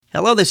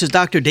Hello, this is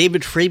Dr.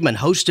 David Friedman,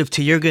 host of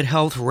To Your Good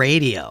Health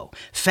Radio.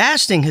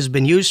 Fasting has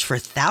been used for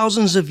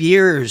thousands of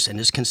years and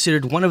is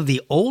considered one of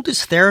the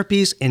oldest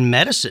therapies in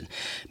medicine.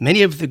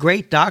 Many of the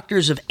great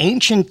doctors of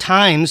ancient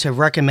times have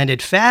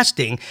recommended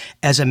fasting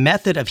as a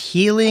method of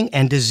healing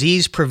and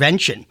disease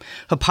prevention.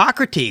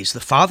 Hippocrates, the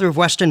father of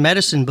Western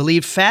medicine,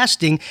 believed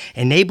fasting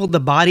enabled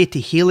the body to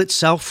heal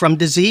itself from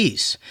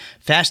disease.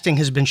 Fasting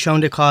has been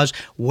shown to cause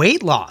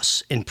weight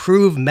loss,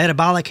 improve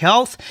metabolic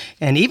health,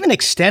 and even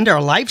extend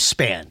our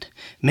lifespan.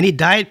 Many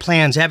diet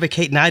plans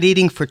advocate not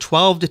eating for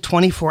 12 to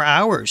 24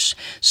 hours.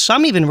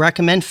 Some even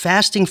recommend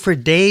fasting for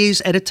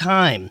days at a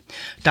time.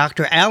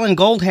 Dr. Alan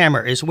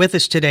Goldhamer is with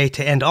us today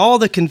to end all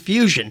the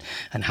confusion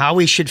on how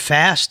we should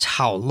fast,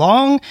 how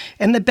long,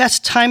 and the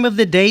best time of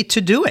the day to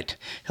do it.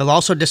 He'll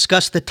also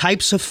discuss the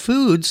types of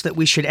foods that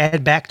we should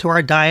add back to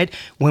our diet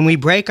when we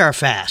break our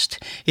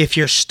fast. If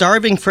you're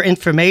starving for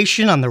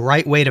information on the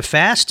right way to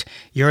fast,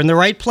 you're in the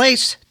right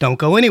place. Don't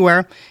go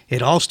anywhere.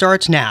 It all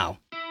starts now.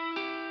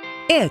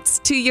 It's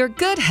To Your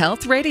Good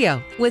Health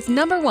Radio with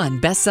 #1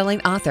 best-selling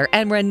author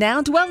and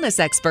renowned wellness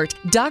expert,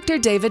 Dr.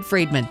 David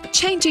Friedman.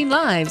 Changing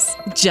lives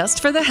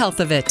just for the health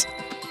of it.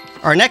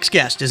 Our next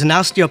guest is an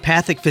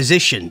osteopathic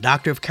physician,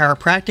 doctor of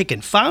chiropractic,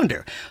 and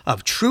founder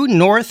of True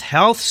North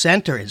Health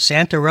Center in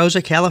Santa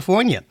Rosa,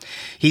 California.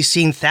 He's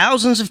seen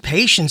thousands of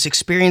patients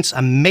experience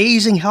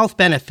amazing health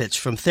benefits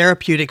from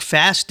therapeutic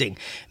fasting,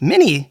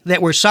 many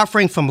that were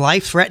suffering from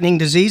life-threatening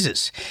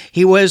diseases.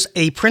 He was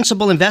a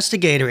principal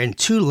investigator in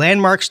 2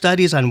 landmark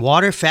studies on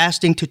water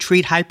fasting to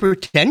treat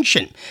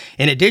hypertension.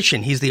 In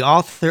addition, he's the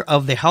author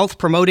of the Health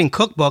Promoting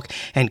Cookbook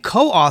and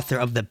co-author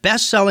of the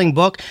best-selling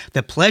book,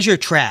 The Pleasure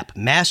Trap: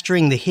 Mastering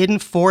the Hidden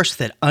Force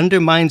That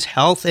Undermines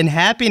Health and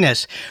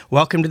Happiness.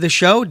 Welcome to the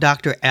show,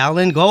 Dr.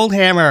 Alan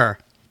Goldhamer.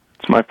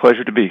 It's my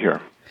pleasure to be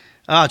here.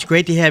 Oh, it's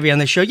great to have you on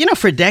the show. You know,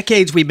 for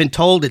decades, we've been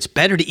told it's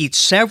better to eat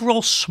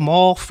several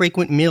small,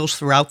 frequent meals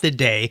throughout the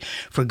day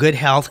for good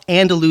health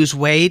and to lose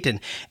weight. And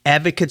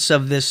advocates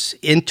of this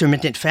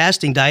intermittent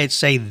fasting diet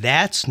say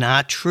that's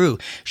not true.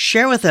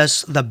 Share with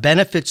us the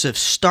benefits of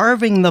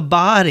starving the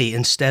body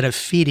instead of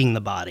feeding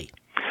the body.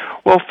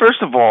 Well,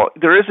 first of all,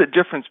 there is a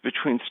difference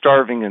between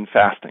starving and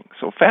fasting.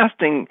 So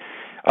fasting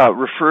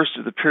refers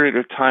to the period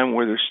of time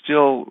where there's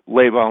still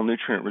labile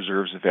nutrient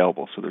reserves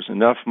available. So there's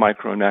enough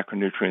micro and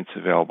macronutrients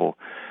available,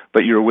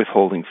 but you're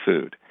withholding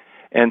food.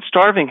 And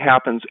starving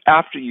happens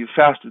after you've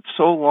fasted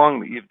so long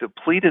that you've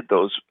depleted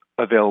those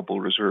available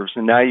reserves,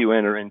 and now you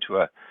enter into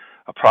a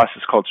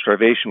process called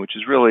starvation, which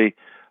is really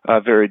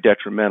very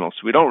detrimental.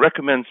 So we don't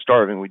recommend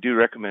starving. We do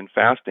recommend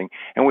fasting,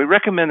 and we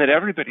recommend that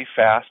everybody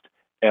fast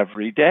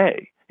every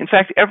day. In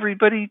fact,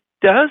 everybody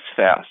does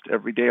fast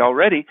every day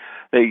already.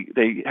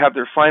 They have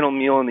their final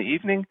meal in the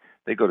evening,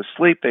 they go to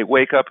sleep, they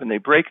wake up, and they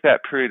break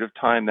that period of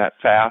time, that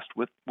fast,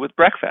 with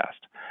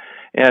breakfast.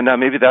 And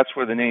maybe that's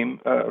where the name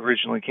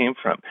originally came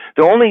from.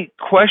 The only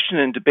question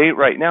and debate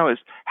right now is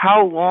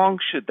how long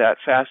should that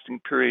fasting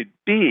period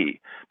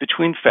be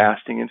between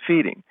fasting and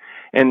feeding?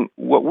 And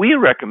what we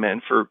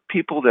recommend for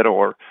people that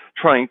are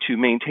trying to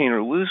maintain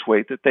or lose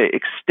weight, that they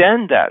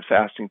extend that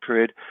fasting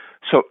period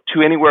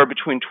to anywhere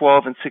between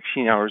 12 and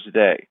 16 hours a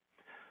day.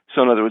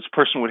 So in other words, a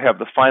person would have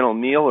the final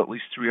meal at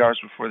least 3 hours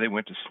before they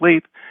went to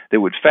sleep. They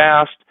would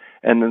fast,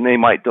 and then they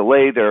might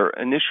delay their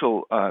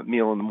initial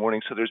meal in the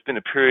morning. So there's been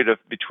a period of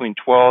between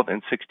 12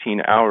 and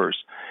 16 hours.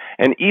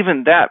 And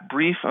even that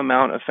brief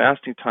amount of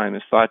fasting time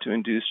is thought to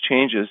induce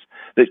changes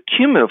that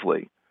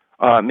cumulatively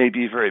may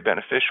be very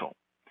beneficial.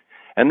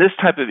 And this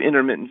type of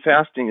intermittent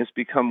fasting has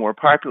become more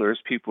popular as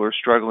people are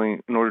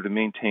struggling in order to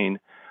maintain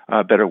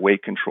better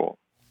weight control.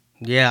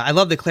 Yeah, I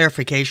love the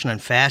clarification on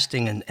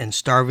fasting and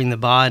starving the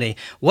body.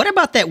 What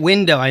about that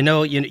window? I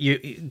know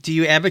do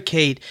you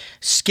advocate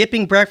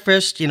skipping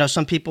breakfast? You know,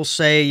 some people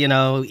say,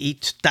 don't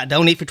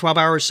eat for 12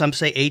 hours. Some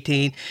say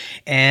 18.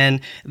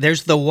 And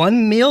there's the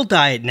one meal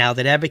diet now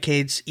that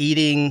advocates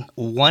eating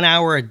 1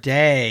 hour a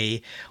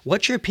day.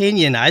 What's your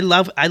opinion? I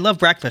love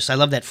breakfast. I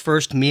love that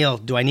first meal.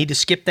 Do I need to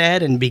skip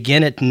that and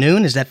begin at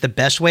noon? Is that the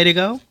best way to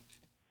go?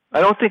 I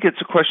don't think it's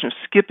a question of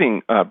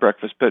skipping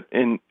breakfast, but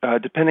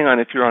depending on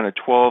if you're on a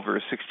 12 or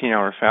a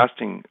 16-hour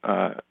fasting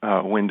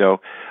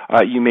window,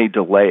 you may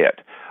delay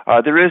it.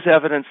 There is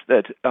evidence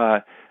that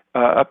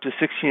up to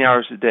 16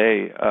 hours a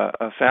day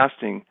of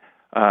fasting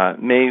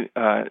may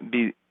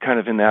be kind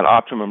of in that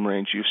optimum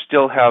range. You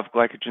still have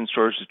glycogen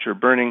stores that you're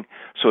burning,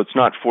 so it's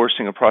not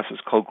forcing a process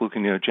called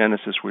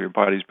gluconeogenesis where your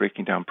body's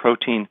breaking down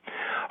protein.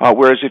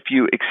 Whereas if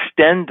you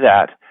extend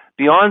that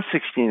beyond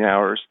 16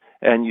 hours,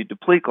 and you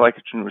deplete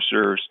glycogen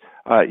reserves,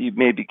 you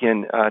may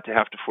begin to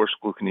have to force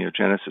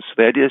gluconeogenesis. So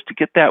the idea is to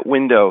get that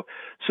window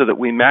so that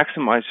we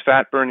maximize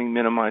fat burning,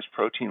 minimize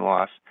protein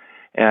loss.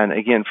 And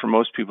again, for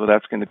most people,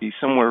 that's going to be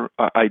somewhere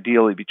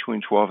ideally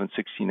between 12 and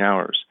 16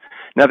 hours.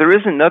 Now, there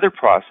is another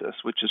process,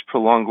 which is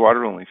prolonged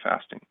water-only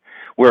fasting,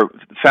 where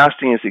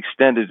fasting is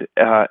extended,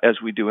 as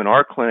we do in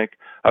our clinic,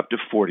 up to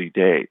 40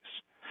 days.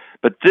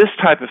 But this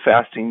type of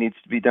fasting needs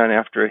to be done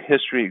after a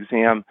history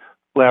exam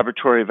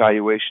laboratory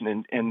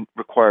evaluation and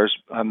requires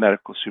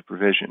medical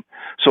supervision.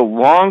 So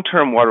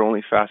long-term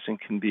water-only fasting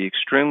can be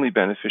extremely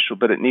beneficial,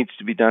 but it needs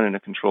to be done in a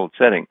controlled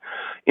setting.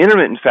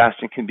 Intermittent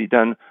fasting can be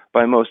done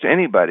by most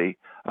anybody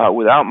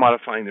without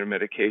modifying their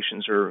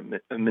medications or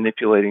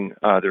manipulating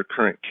their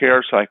current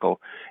care cycle,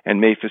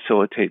 and may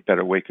facilitate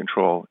better weight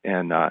control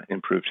and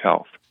improved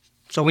health.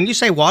 So when you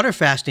say water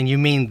fasting, you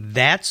mean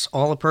that's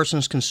all a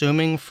person's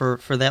consuming for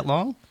that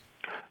long?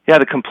 Yeah,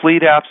 the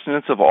complete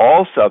abstinence of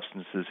all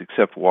substances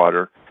except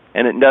water,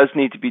 and it does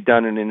need to be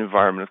done in an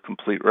environment of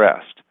complete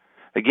rest.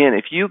 Again,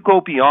 if you go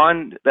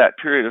beyond that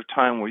period of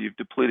time where you've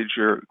depleted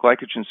your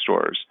glycogen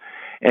stores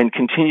and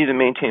continue to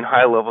maintain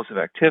high levels of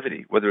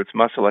activity, whether it's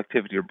muscle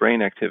activity or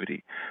brain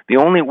activity, the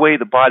only way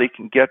the body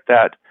can get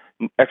that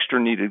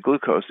extra needed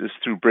glucose is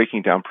through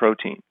breaking down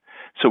protein.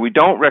 So we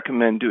don't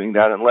recommend doing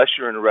that unless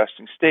you're in a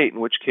resting state,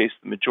 in which case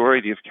the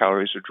majority of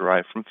calories are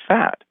derived from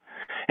fat.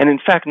 And in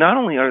fact, not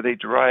only are they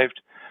derived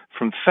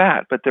from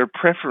fat, but they're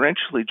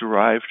preferentially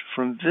derived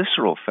from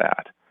visceral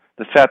fat,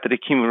 the fat that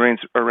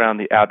accumulates around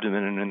the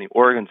abdomen and in the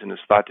organs and is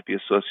thought to be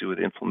associated with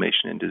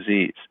inflammation and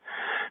disease.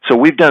 So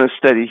we've done a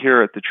study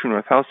here at the True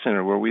North Health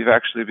Center where we've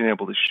actually been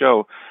able to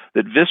show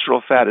that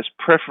visceral fat is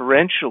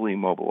preferentially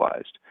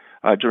mobilized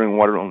during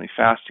water-only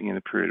fasting in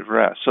a period of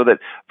rest. So that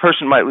a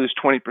person might lose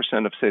 20%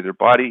 of, say, their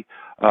body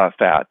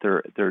fat,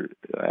 their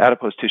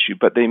adipose tissue,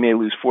 but they may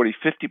lose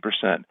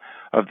 40-50%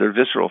 of their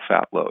visceral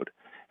fat load.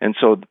 And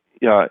so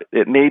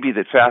it may be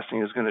that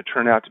fasting is going to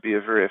turn out to be a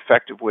very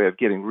effective way of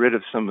getting rid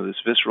of some of this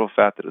visceral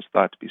fat that is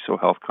thought to be so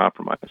health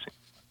compromising.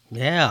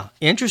 Yeah,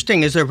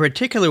 interesting. Is there a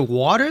particular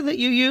water that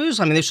you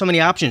use? I mean, there's so many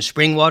options: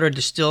 spring water,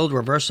 distilled,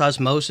 reverse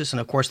osmosis, and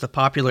of course the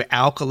popular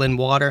alkaline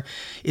water.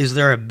 Is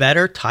there a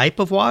better type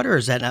of water, or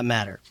does that not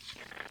matter?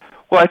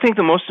 Well, I think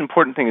the most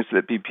important thing is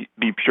that it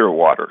be pure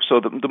water. So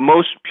the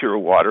most pure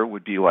water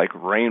would be like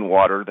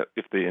rainwater, that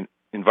if the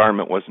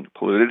environment wasn't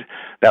polluted,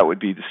 that would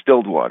be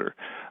distilled water.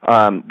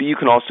 But you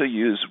can also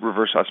use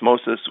reverse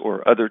osmosis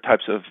or other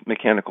types of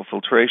mechanical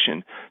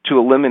filtration to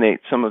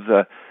eliminate some of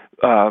the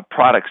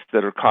products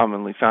that are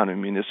commonly found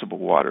in municipal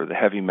water, the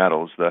heavy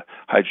metals, the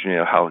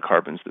hydrogenated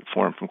halocarbons that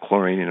form from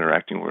chlorine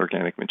interacting with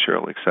organic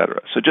material,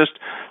 etc. So just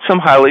some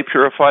highly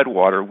purified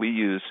water. We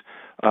use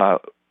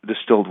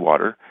distilled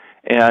water,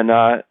 and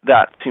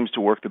that seems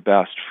to work the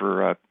best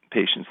for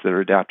patients that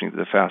are adapting to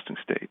the fasting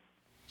state.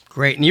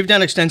 Great. And you've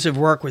done extensive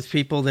work with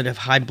people that have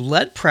high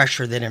blood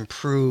pressure that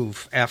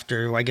improve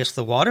after, I guess,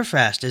 the water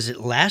fast. Is it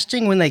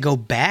lasting when they go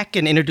back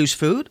and introduce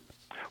food?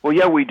 Well,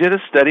 yeah, we did a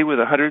study with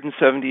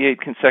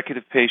 178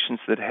 consecutive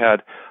patients that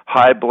had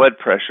high blood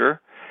pressure,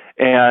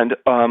 and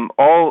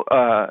all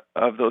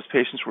of those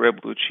patients were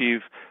able to achieve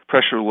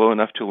pressure low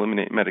enough to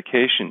eliminate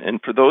medication. And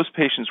for those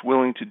patients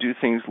willing to do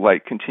things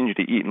like continue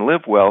to eat and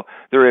live well,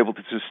 they're able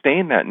to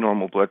sustain that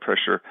normal blood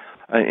pressure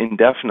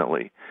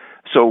indefinitely.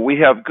 So we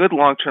have good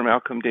long-term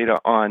outcome data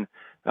on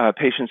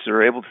patients that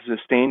are able to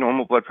sustain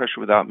normal blood pressure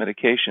without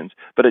medications,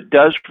 but it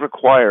does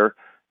require,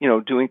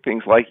 doing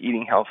things like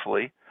eating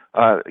healthfully,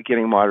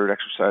 getting moderate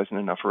exercise, and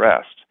enough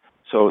rest.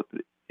 So,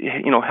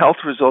 health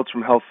results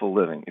from healthful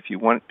living. If you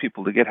want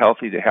people to get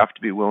healthy, they have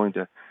to be willing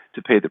to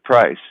pay the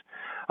price.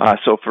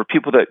 So for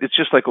people it's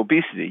just like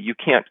obesity. You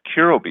can't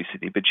cure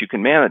obesity, but you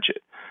can manage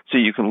it. So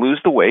you can lose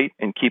the weight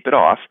and keep it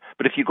off,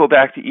 but if you go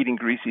back to eating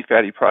greasy,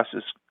 fatty,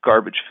 processed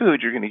garbage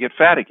food, you're going to get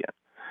fat again.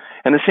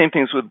 And the same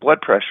thing's with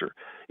blood pressure.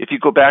 If you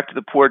go back to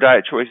the poor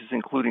diet choices,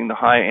 including the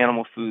high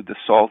animal food, the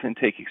salt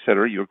intake,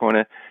 etc., you're going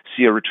to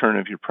see a return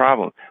of your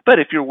problem. But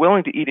if you're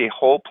willing to eat a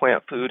whole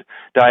plant food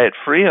diet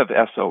free of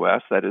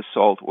SOS, that is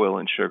salt, oil,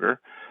 and sugar,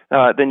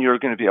 then you're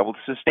going to be able to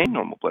sustain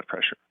normal blood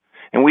pressure.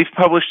 And we've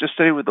published a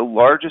study with the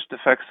largest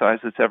effect size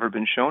that's ever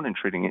been shown in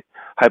treating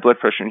high blood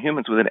pressure in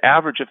humans, with an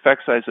average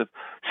effect size of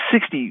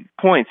 60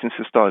 points in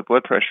systolic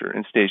blood pressure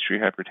in stage 3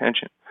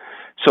 hypertension.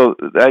 So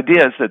the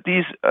idea is that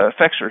these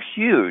effects are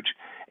huge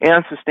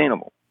and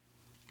sustainable.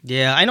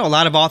 Yeah, I know a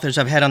lot of authors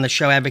I've had on the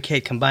show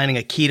advocate combining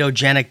a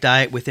ketogenic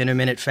diet with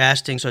intermittent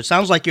fasting. So it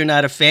sounds like you're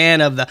not a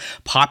fan of the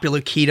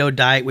popular keto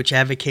diet, which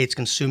advocates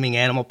consuming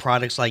animal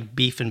products like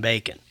beef and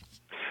bacon.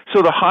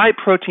 So the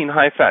high-protein,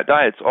 high-fat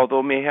diets,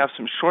 although may have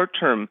some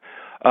short-term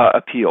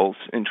appeals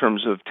in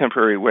terms of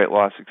temporary weight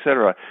loss,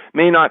 etc.,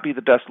 may not be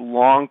the best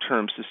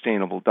long-term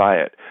sustainable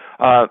diet.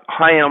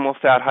 High animal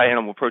fat, high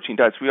animal protein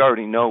diets, we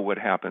already know what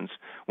happens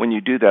when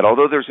you do that.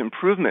 Although there's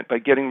improvement by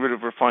getting rid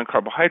of refined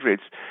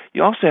carbohydrates,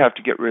 you also have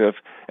to get rid of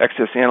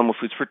excess animal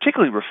foods,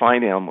 particularly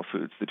refined animal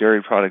foods, the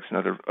dairy products and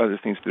other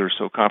things that are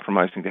so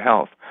compromising to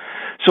health.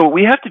 So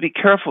we have to be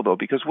careful, though,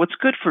 because what's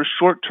good for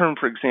short-term,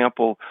 for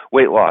example,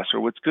 weight loss, or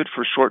what's good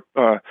for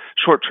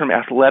short-term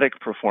athletic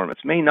performance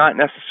may not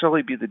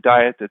necessarily be the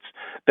diet that's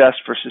best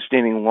for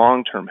sustaining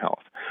long-term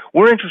health.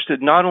 We're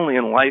interested not only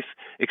in life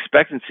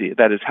expectancy,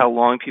 that is how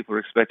long people are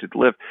expected to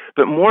live,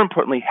 but more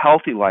importantly,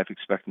 healthy life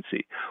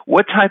expectancy.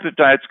 What type of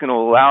diet is going to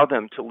allow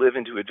them to live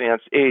into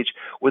advanced age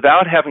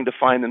without having to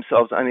find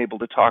themselves unable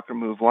to talk or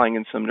move, lying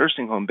in some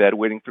nursing home bed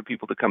waiting for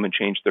people to come and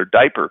change their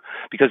diaper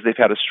because they've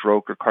had a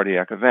stroke or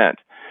cardiac event?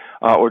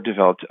 or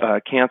developed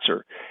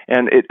cancer.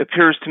 And it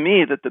appears to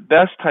me that the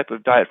best type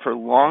of diet for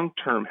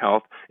long-term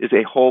health is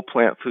a whole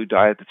plant food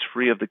diet that's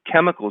free of the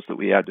chemicals that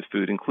we add to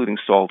food, including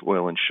salt,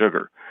 oil, and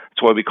sugar.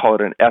 That's why we call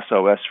it an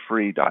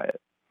SOS-free diet.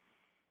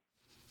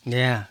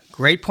 Yeah,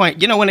 great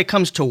point. When it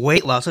comes to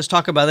weight loss, let's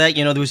talk about that.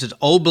 There was this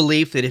old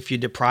belief that if you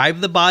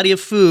deprive the body of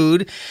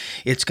food,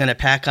 it's going to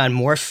pack on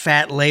more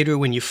fat later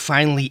when you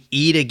finally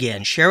eat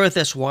again. Share with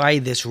us why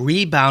this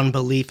rebound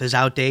belief is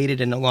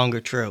outdated and no longer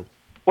true.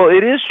 Well,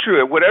 it is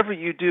true. Whatever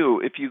you do,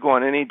 if you go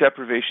on any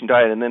deprivation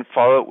diet and then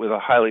follow it with a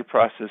highly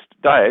processed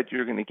diet,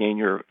 you're going to gain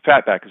your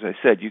fat back. As I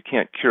said, you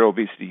can't cure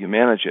obesity, you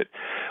manage it.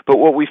 But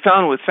what we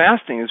found with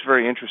fasting is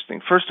very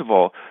interesting. First of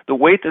all, the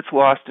weight that's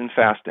lost in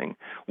fasting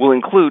will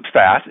include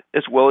fat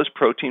as well as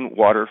protein,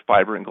 water,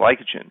 fiber, and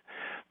glycogen.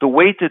 The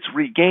weight that's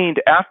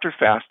regained after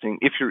fasting,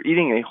 if you're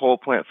eating a whole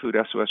plant food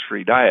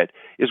SOS-free diet,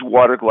 is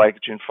water,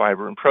 glycogen,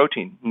 fiber, and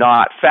protein,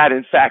 not fat.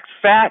 In fact,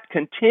 fat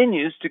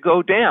continues to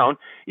go down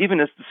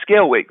even as the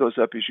scale weight goes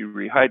up as you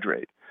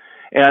rehydrate.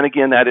 And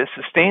again, that is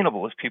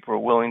sustainable if people are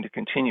willing to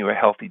continue a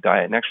healthy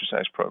diet and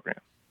exercise program.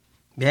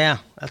 Yeah,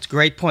 that's a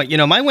great point.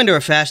 My window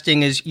of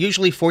fasting is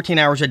usually 14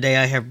 hours a day.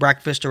 I have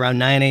breakfast around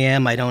 9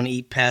 a.m. I don't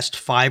eat past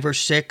 5 or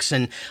 6.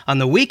 And on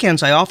the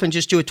weekends, I often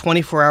just do a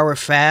 24-hour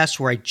fast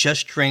where I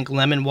just drink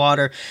lemon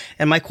water.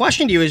 And my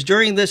question to you is,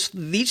 during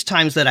these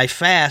times that I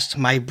fast,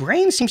 my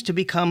brain seems to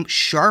become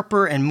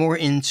sharper and more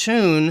in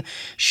tune.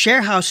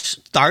 Share how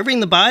starving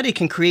the body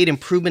can create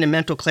improvement in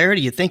mental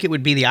clarity. You'd think it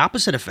would be the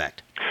opposite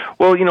effect.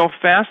 Well,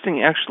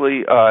 fasting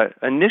actually,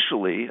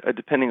 initially,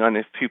 depending on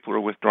if people are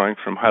withdrawing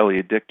from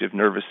highly addictive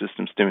nervous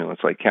system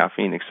stimulants like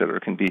caffeine, et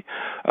cetera, can be,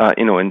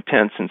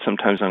 intense and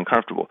sometimes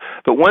uncomfortable.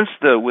 But once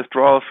the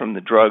withdrawal from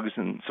the drugs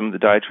and some of the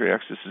dietary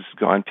excesses is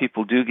gone,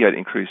 people do get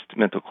increased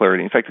mental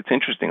clarity. In fact, it's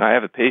interesting. I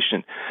have a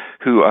patient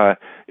who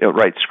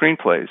writes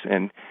screenplays,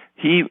 and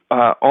he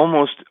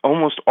almost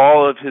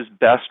all of his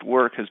best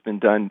work has been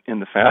done in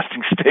the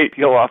fasting state.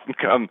 He'll often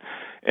come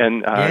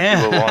and do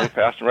a long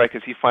fast and write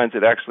because he finds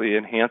it actually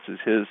enhances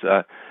his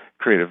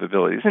creative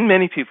abilities. And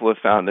many people have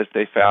found that if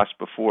they fast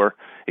before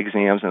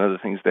exams and other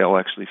things, they'll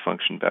actually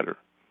function better.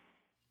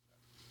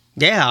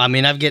 Yeah,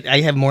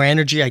 I have more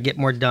energy, I get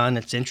more done.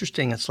 It's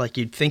interesting. It's like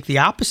you'd think the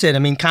opposite.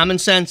 Common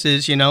sense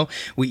is,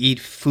 we eat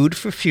food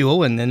for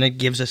fuel, and then it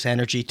gives us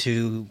energy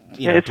to,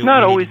 it's do not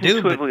what we always need to do,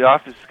 intuitively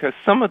obvious because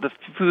some of the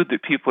food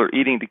that people are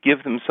eating to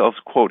give themselves,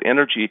 quote,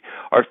 energy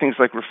are things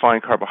like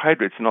refined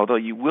carbohydrates. And although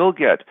you will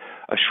get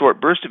a short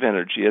burst of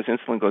energy as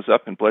insulin goes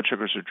up and blood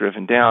sugars are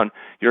driven down,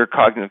 your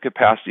cognitive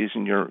capacities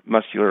and your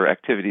muscular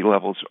activity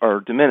levels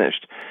are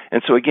diminished.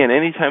 And so, again,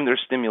 anytime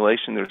there's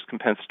stimulation, there's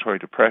compensatory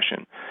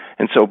depression.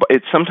 And so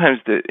it's sometimes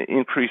the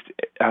increased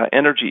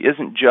energy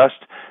isn't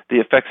just the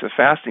effects of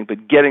fasting,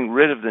 but getting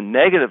rid of the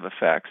negative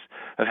effects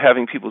of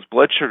having people's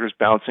blood sugars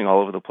bouncing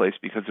all over the place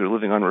because they're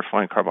living on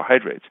refined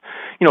carbohydrates.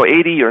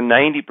 80 or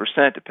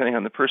 90%, depending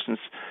on the person's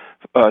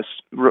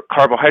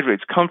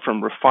carbohydrates, come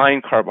from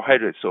refined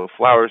carbohydrates, so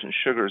flours and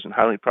sugars and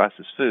highly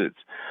processed foods.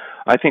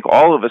 I think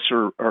all of us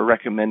are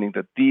recommending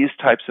that these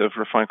types of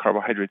refined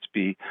carbohydrates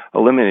be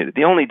eliminated.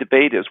 The only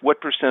debate is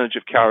what percentage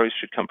of calories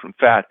should come from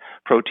fat,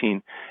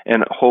 protein,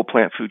 and whole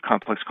plant food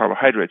complex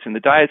carbohydrates. In the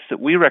diets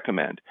that we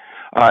recommend,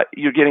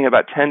 you're getting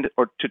about 10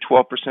 to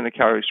 12% of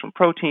calories from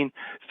protein,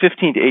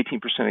 15 to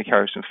 18% of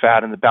calories from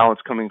fat, and the balance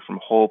coming from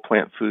whole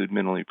plant food,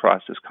 minimally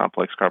processed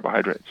complex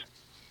carbohydrates.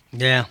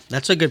 Yeah,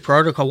 that's a good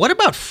protocol. What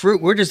about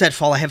fruit? Where does that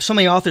fall? I have so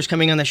many authors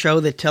coming on the show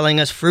that telling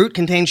us fruit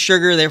contains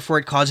sugar, therefore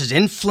it causes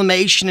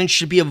inflammation and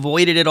should be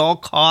avoided at all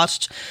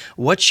costs.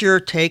 What's your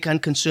take on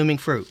consuming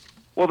fruit?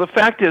 Well, the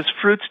fact is,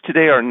 fruits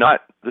today are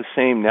not the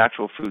same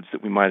natural foods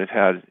that we might have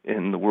had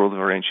in the world of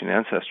our ancient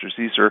ancestors.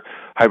 These are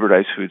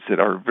hybridized foods that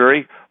are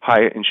very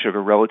high in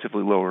sugar,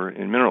 relatively lower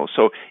in minerals.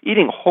 So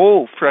eating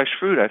whole, fresh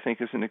fruit, I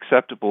think, is an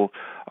acceptable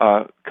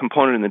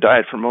component in the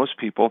diet for most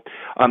people.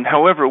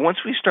 However, once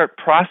we start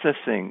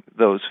processing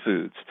those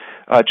foods,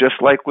 just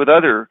like with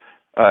other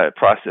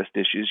processed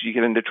dishes, you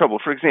get into trouble.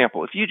 For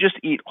example, if you just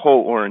eat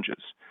whole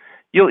oranges,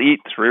 you'll eat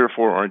 3 or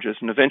 4 oranges,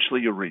 and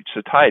eventually you'll reach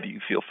satiety. You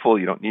feel full.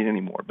 You don't need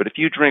any more. But if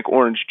you drink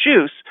orange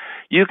juice,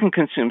 you can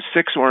consume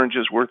 6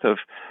 oranges worth of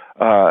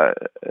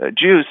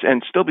juice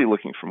and still be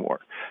looking for more.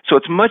 So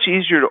it's much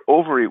easier to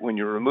overeat when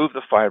you remove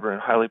the fiber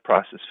and highly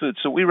processed foods.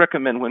 So we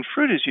recommend when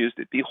fruit is used,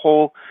 it be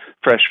whole,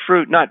 fresh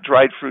fruit, not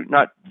dried fruit,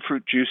 not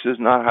fruit juices,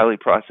 not highly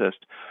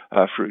processed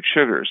fruit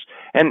sugars.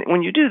 And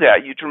when you do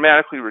that, you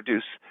dramatically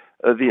reduce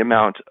the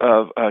amount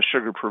of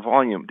sugar per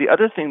volume. The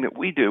other thing that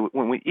we do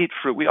when we eat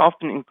fruit, we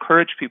often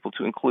encourage people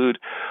to include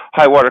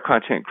high water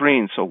content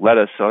greens, so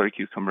lettuce, celery,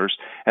 cucumbers,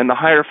 and the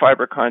higher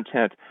fiber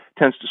content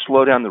tends to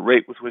slow down the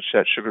rate with which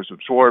that sugar is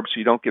absorbed, so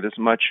you don't get as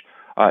much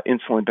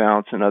insulin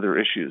balance and other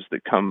issues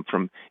that come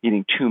from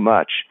eating too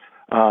much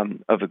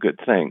of a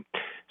good thing.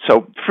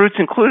 So fruit's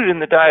included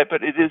in the diet,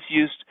 but it is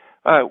used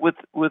with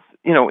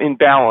in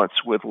balance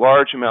with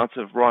large amounts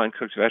of raw and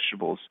cooked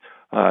vegetables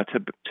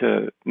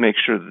to make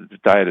sure that the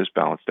diet is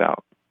balanced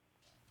out.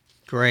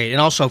 Great,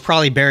 and also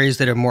probably berries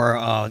that are more,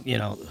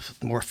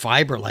 more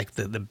fiber, like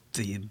the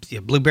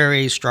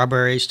blueberries,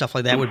 strawberries, stuff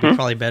like that would be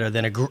probably better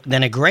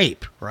than a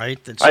grape,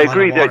 right? That's I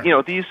agree that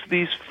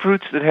these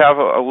fruits that have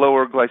a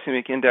lower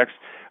glycemic index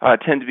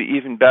tend to be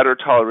even better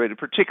tolerated,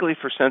 particularly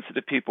for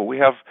sensitive people. We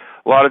have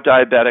a lot of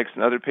diabetics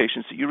and other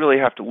patients that you really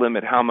have to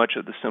limit how much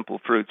of the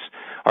simple fruits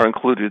are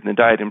included in the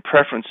diet in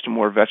preference to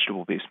more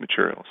vegetable-based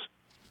materials.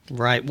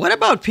 Right. What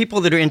about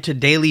people that are into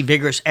daily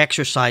vigorous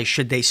exercise?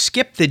 Should they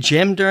skip the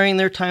gym during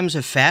their times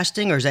of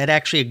fasting, or is that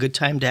actually a good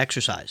time to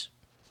exercise?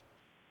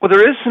 Well,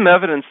 there is some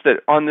evidence that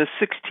on this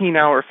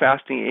 16-hour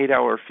fasting,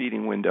 8-hour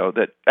feeding window,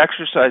 that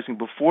exercising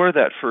before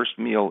that first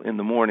meal in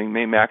the morning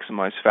may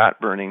maximize fat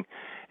burning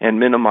and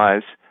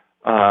minimize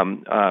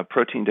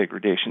protein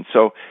degradation.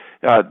 So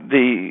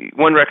the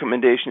one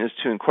recommendation is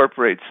to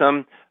incorporate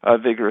some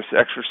vigorous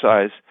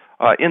exercise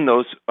in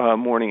those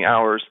morning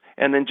hours,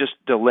 and then just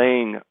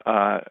delaying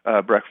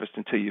breakfast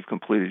until you've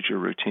completed your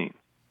routine.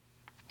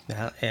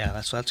 Yeah,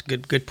 that's a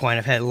good point.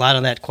 I've had a lot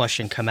of that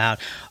question come out.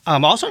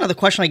 Also, another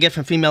question I get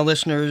from female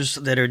listeners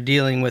that are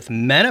dealing with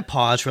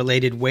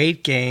menopause-related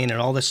weight gain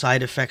and all the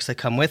side effects that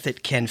come with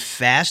it. Can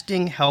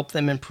fasting help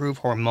them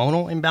improve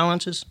hormonal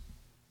imbalances?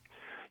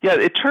 Yeah,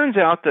 it turns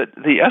out that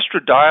the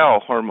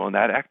estradiol hormone,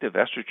 that active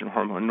estrogen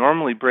hormone,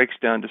 normally breaks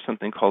down to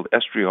something called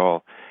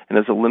estriol and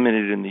is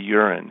eliminated in the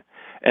urine.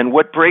 And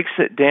what breaks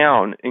it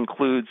down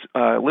includes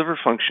liver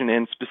function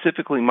and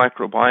specifically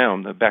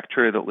microbiome, the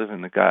bacteria that live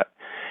in the gut.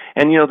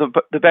 And,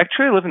 the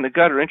bacteria live in the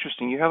gut are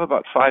interesting. You have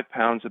about 5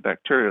 pounds of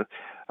bacteria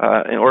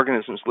and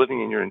organisms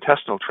living in your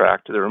intestinal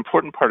tract. They're an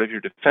important part of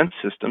your defense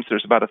systems.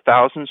 There's about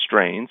 1,000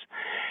 strains,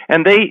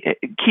 and they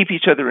keep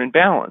each other in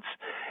balance.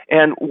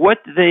 And what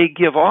they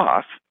give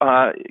off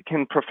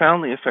can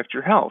profoundly affect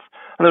your health.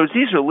 In other words,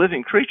 these are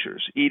living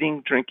creatures,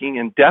 eating, drinking,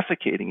 and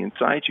defecating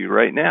inside you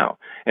right now.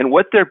 And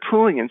what they're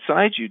pooling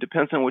inside you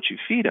depends on what you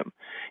feed them.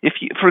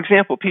 For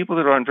example, people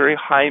that are on very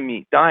high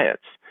meat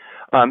diets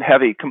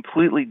have a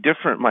completely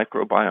different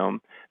microbiome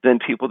than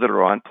people that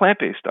are on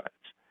plant-based diets.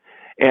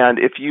 And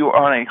if you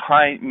are on a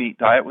high meat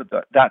diet with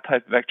that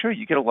type of bacteria,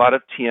 you get a lot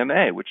of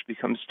TMA, which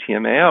becomes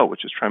TMAO,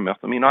 which is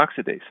trimethylamine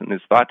oxidase, and is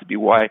thought to be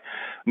why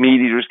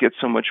meat eaters get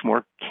so much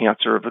more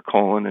cancer of the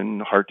colon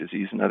and heart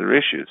disease and other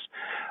issues,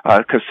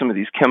 because some of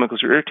these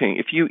chemicals are irritating.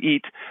 If you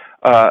eat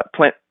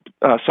plant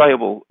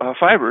soluble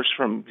fibers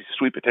from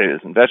sweet potatoes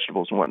and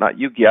vegetables and whatnot,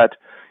 you get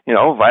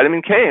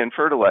vitamin K and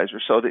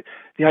fertilizer. So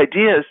the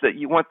idea is that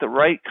you want the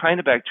right kind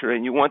of bacteria,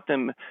 and you want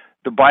the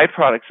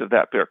byproducts of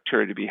that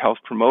bacteria to be health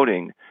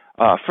promoting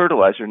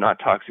fertilizer, not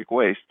toxic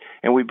waste.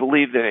 And we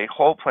believe that a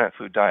whole plant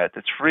food diet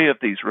that's free of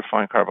these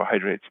refined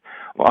carbohydrates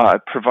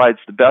provides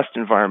the best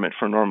environment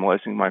for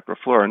normalizing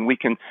microflora. And we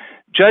can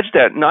judge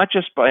that not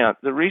just by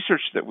the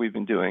research that we've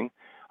been doing,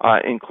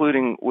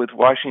 including with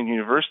Washington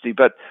University,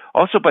 but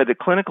also by the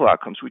clinical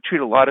outcomes. We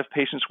treat a lot of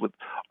patients with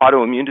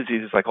autoimmune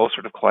diseases like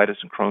ulcerative colitis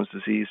and Crohn's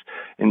disease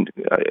and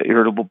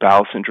irritable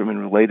bowel syndrome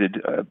and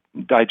related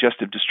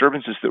digestive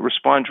disturbances that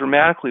respond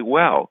dramatically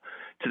well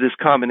to this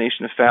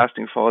combination of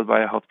fasting followed by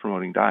a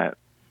health-promoting diet.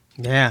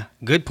 Yeah,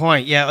 good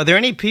point. Yeah, are there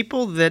any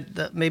people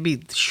that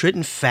maybe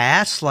shouldn't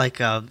fast, like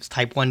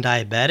type 1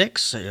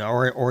 diabetics,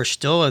 or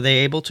still are they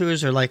able to?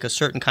 Is there like a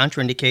certain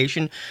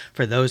contraindication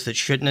for those that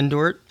shouldn't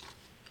endure it?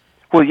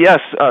 Well, yes.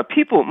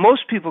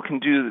 Most people can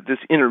do this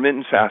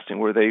intermittent fasting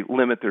where they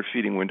limit their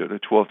feeding window to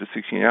 12 to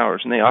 16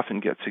 hours, and they often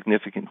get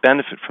significant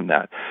benefit from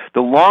that.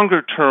 The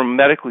longer-term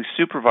medically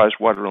supervised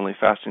water-only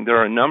fasting, there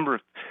are a number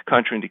of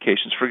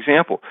contraindications. For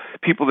example,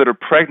 people that are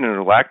pregnant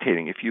or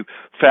lactating, if you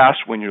fast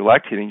when you're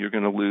lactating, you're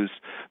going to lose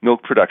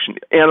milk production.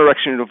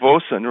 Anorexia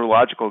nervosa, a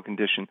neurological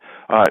condition,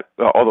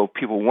 although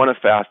people want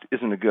to fast,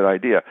 isn't a good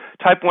idea.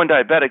 Type 1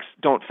 diabetics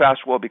don't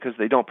fast well because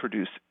they don't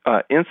produce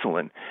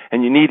insulin,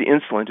 and you need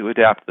insulin to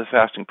adapt to the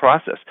fasting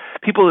process.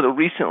 People that have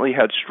recently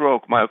had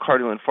stroke,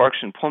 myocardial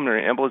infarction,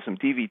 pulmonary embolism,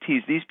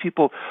 DVTs, these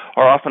people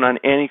are often on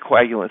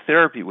anticoagulant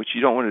therapy, which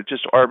you don't want to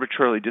just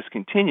arbitrarily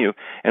discontinue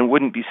and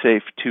wouldn't be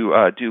safe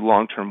to do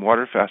long-term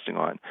water fasting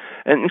on,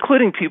 and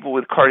including people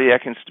with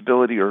cardiac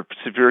instability or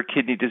severe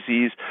kidney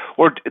disease,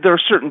 or there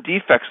are certain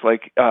defects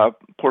like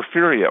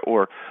porphyria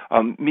or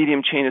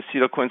medium-chain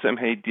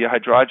acetylcoenzyme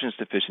dehydrogenase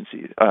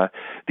deficiency.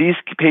 These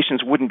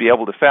patients wouldn't be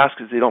able to fast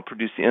because they don't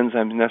produce the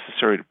enzymes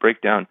necessary to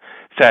break down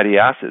fatty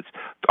acids.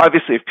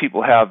 Obviously, if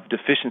people have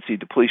deficiency,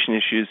 depletion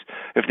issues,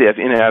 if they have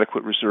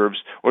inadequate reserves,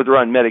 or they're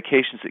on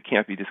medications that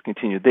can't be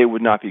discontinued, they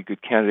would not be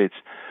good candidates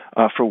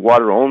for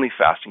water-only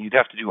fasting. You'd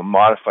have to do a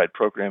modified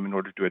program in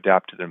order to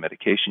adapt to their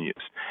medication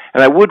use.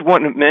 And I would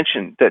want to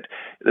mention that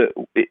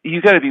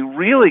you got to be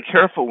really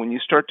careful when you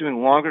start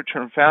doing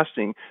longer-term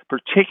fasting,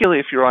 particularly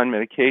if you're on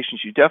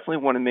medications. You definitely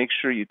want to make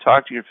sure you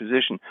talk to your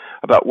physician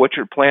about what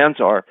your plans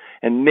are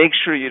and make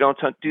sure you don't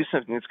do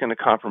something that's going to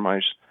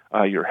compromise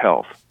your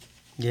health.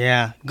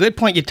 Yeah, good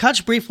point. You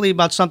touched briefly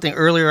about something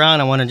earlier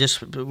on. I want to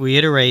just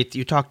reiterate.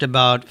 You talked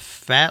about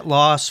fat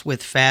loss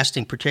with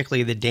fasting,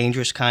 particularly the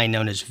dangerous kind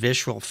known as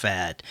visceral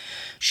fat.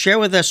 Share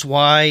with us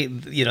why,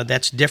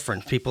 that's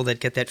different. People that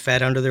get that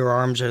fat under their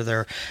arms or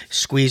they're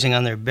squeezing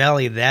on their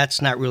belly,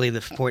 that's not really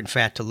the important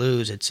fat to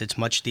lose. It's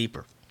much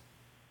deeper.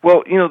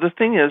 Well, the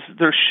thing is,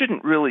 there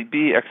shouldn't really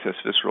be excess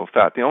visceral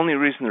fat. The only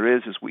reason there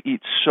is we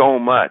eat so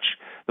much,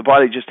 the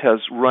body just has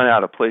run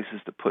out of places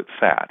to put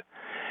fat.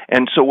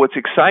 And so what's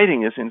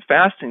exciting is in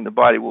fasting, the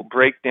body will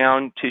break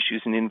down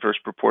tissues in inverse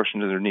proportion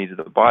to their need of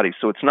the body.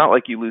 So it's not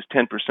like you lose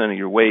 10% of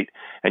your weight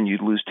and you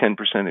lose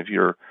 10% of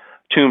your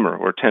tumor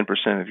or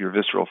 10% of your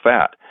visceral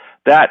fat.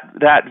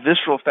 That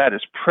visceral fat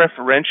is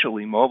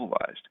preferentially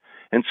mobilized.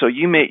 And so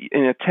you may,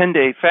 in a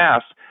 10-day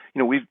fast,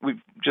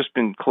 we've just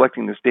been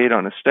collecting this data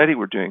on a study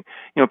we're doing.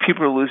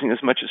 People are losing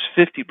as much as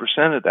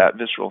 50% of that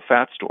visceral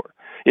fat store.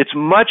 It's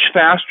much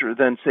faster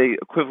than, say,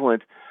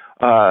 equivalent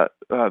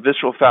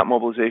visceral fat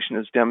mobilization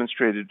is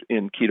demonstrated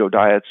in keto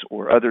diets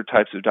or other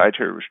types of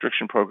dietary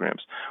restriction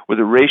programs, where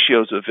the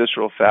ratios of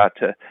visceral fat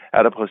to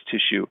adipose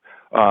tissue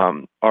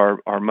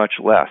are much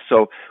less.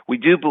 So we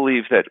do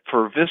believe that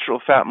for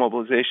visceral fat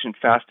mobilization,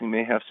 fasting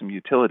may have some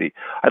utility.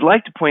 I'd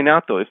like to point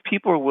out, though, if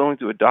people are willing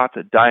to adopt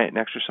a diet and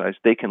exercise,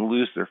 they can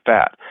lose their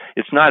fat.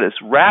 It's not as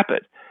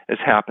rapid as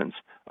happens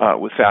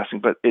with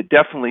fasting, but it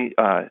definitely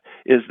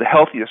is the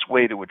healthiest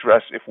way to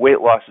address. If weight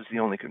loss is the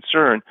only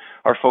concern,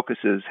 our focus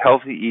is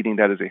healthy eating,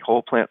 that is a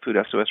whole plant food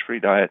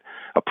SOS-free diet,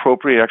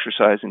 appropriate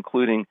exercise,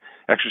 including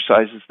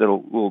exercises that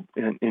will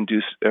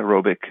induce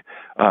aerobic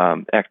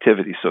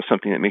activity, so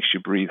something that makes you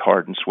breathe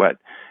hard and sweat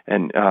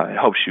and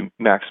helps you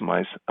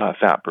maximize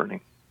fat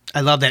burning.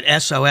 I love that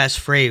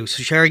SOS-free.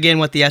 So share again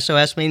what the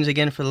SOS means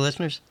again for the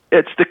listeners.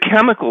 It's the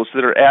chemicals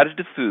that are added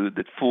to food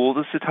that fool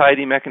the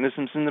satiety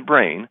mechanisms in the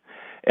brain.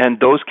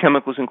 And those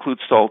chemicals include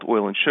salt,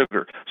 oil, and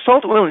sugar.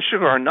 Salt, oil, and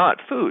sugar are not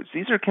foods.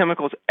 These are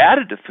chemicals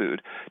added to food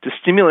to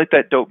stimulate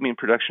that dopamine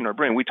production in our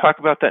brain. We talk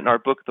about that in our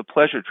book, The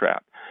Pleasure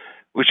Trap,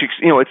 which,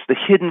 it's the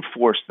hidden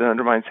force that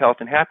undermines health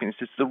and happiness.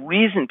 It's the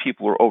reason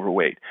people are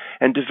overweight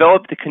and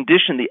develop the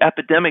condition, the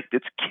epidemic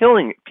that's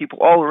killing people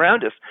all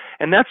around us,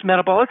 and that's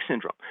metabolic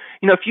syndrome.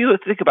 If you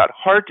think about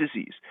heart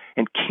disease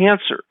and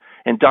cancer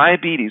and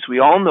diabetes, we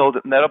all know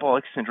that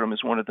metabolic syndrome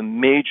is one of the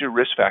major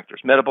risk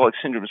factors. Metabolic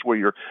syndrome is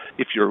where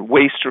if your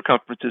waist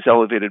circumference is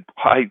elevated,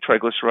 high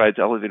triglycerides,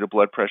 elevated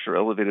blood pressure,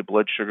 elevated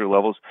blood sugar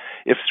levels,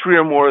 if 3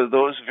 or more of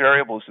those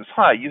variables is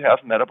high, you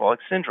have metabolic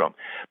syndrome.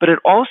 But it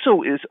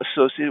also is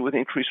associated with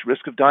increased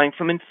risk of dying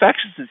from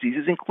infectious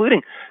diseases,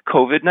 including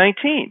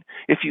COVID-19.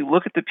 If you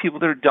look at the people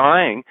that are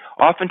dying,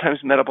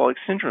 oftentimes metabolic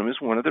syndrome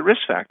is one of the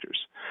risk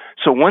factors.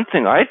 So one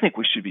thing I think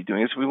we should be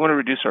doing is we want to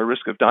reduce our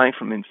risk of dying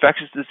from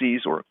infectious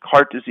disease or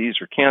heart disease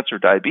or cancer,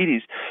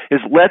 diabetes,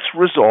 is let's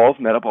resolve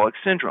metabolic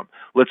syndrome.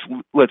 Let's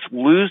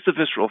lose the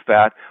visceral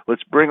fat.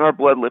 Let's bring our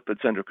blood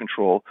lipids under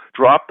control,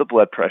 drop the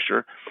blood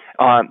pressure,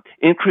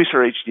 increase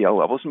our HDL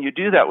levels, and you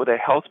do that with a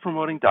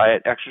health-promoting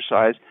diet,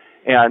 exercise,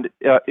 and,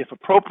 if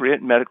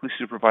appropriate, medically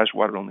supervised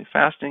water-only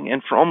fasting,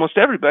 and for almost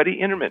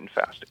everybody, intermittent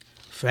fasting.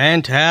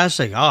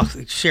 Fantastic. Oh,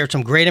 shared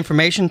some great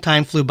information.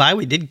 Time flew by.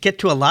 We did get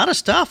to a lot of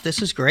stuff.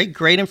 This is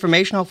great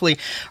information. Hopefully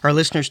our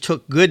listeners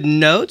took good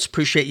notes.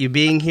 Appreciate you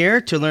being here.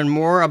 To learn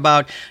more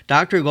about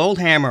Dr.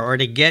 Goldhamer or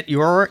to get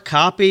your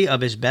copy of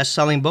his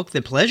best-selling book,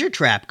 The Pleasure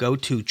Trap, go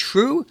to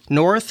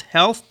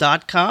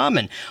TrueNorthHealth.com.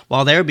 And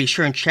while there, be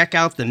sure and check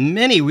out the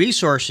many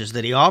resources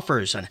that he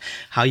offers on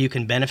how you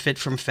can benefit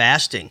from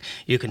fasting.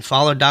 You can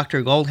follow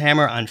Dr.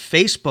 Goldhamer on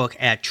Facebook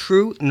at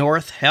True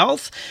North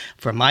Health.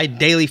 For my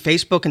daily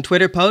Facebook and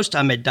Twitter post,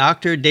 I'm at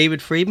Dr.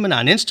 David Friedman.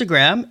 On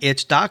Instagram,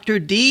 it's Dr.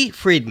 D.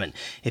 Friedman.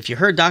 If you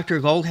heard Dr.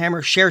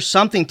 Goldhamer share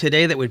something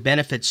today that would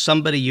benefit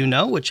somebody you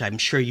know, which I'm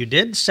sure you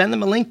did, send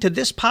them a link to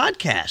this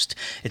podcast.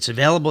 It's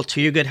available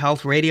to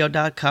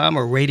YourGoodHealthRadio.com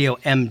or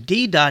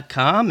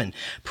RadioMD.com, and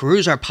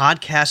peruse our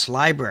podcast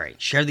library.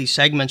 Share these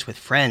segments with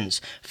friends,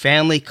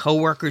 family,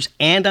 coworkers,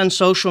 and on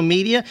social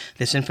media.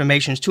 This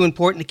information is too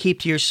important to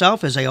keep to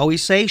yourself. As I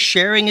always say,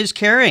 sharing is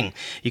caring.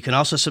 You can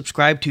also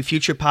subscribe to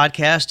future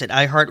podcasts at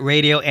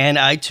iHeartRadio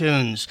and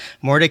iTunes.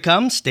 More to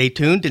come. Stay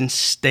tuned and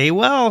stay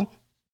well.